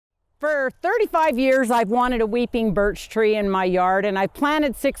For 35 years, I've wanted a weeping birch tree in my yard, and I've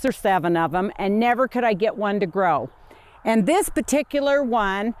planted 6 or 7 of them, and never could I get one to grow. And this particular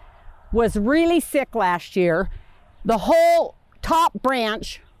one was really sick last year. The whole top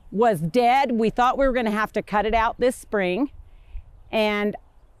branch was dead. We thought we were going to have to cut it out this spring, and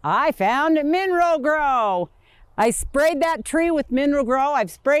I found Mineral-Gro. I sprayed that tree with Mineral-Gro.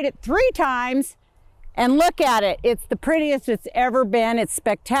 I've sprayed it 3 times. And look at it, it's the prettiest it's ever been. It's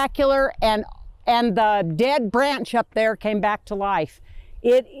spectacular, and the dead branch up there came back to life.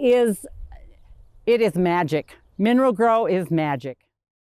 It is magic. Mineral-Gro is magic.